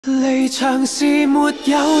離場時沒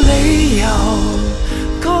有理由，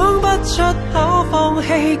講不出口，放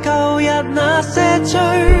棄舊日那些追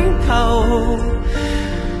求，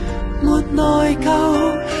沒內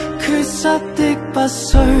疚，缺失的不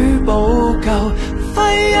需補救，揮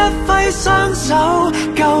一揮雙手，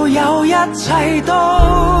舊有一切都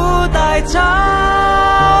帶走，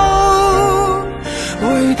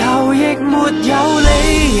回頭亦沒有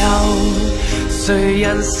理由。誰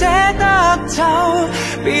人捨得走？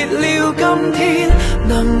別了今天，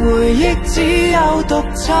能回憶只有獨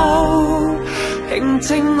奏。平靜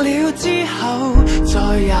了之後，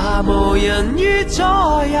再也無人於左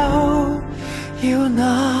右，要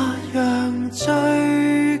那樣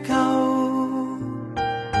追究。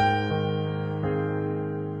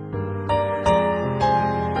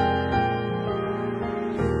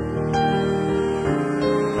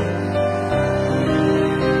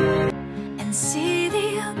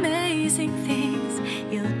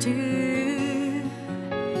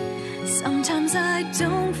Sometimes I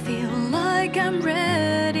don't feel like I'm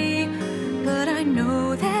ready, but I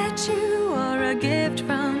know that you are a gift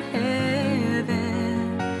from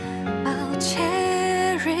heaven. I'll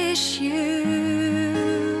cherish you.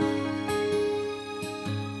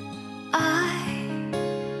 I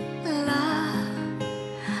love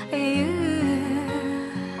you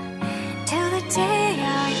till the day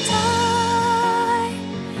I die,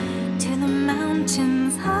 to the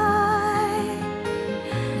mountains high,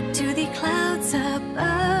 to the clouds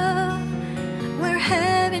above, where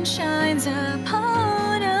heaven shines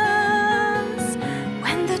upon us.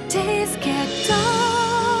 When the days get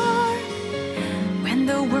dark, when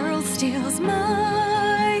the world steals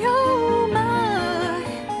my, oh my,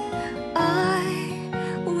 I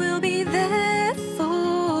will be there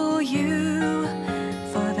for you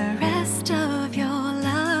for the rest of your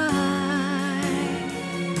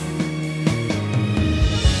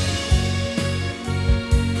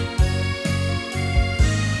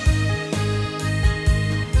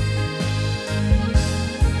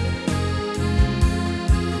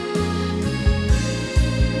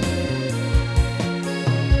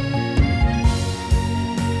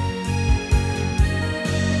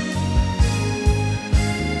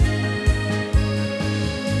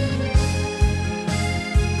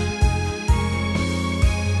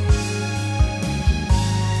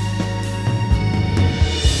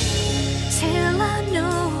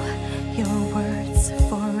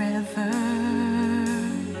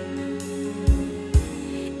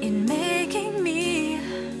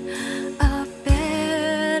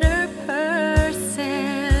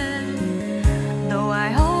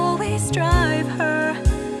drive her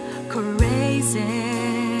crazy.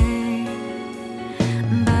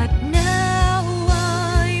 But now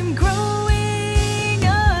I'm growing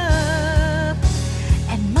up,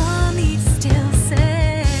 and mommy still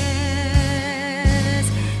says,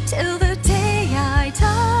 till the day I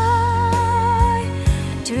die,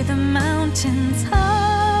 to the mountains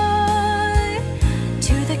high,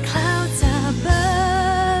 to the clouds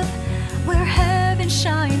above, where heaven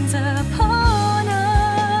shines upon.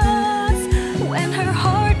 When her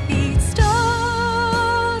heartbeat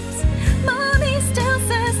stops, mommy still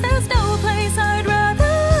says there's no place I'd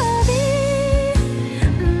rather be.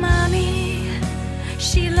 Mommy,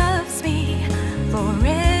 she loves me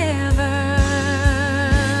forever,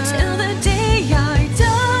 till the day I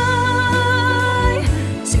die,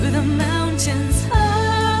 to the mountains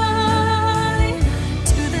high,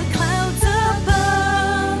 to the clouds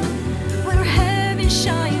above, where heaven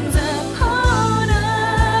shines upon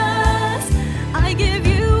us. I give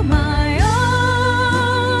you my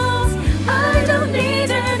all. I don't need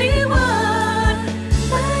anyone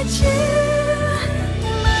but you,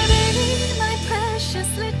 my baby, my precious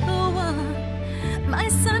little one, my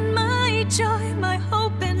sun, my joy, my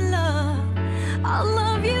hope and love. I'll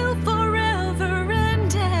love you forever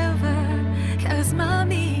and ever, 'cause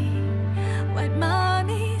mommy, what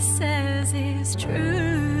mommy says is true.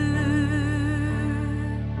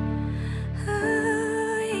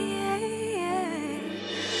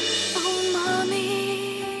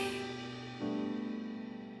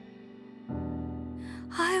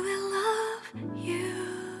 I will love you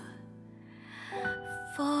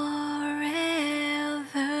forever.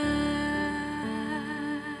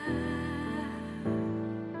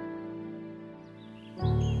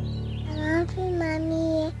 I love you,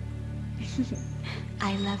 Mommy.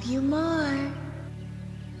 I love you more.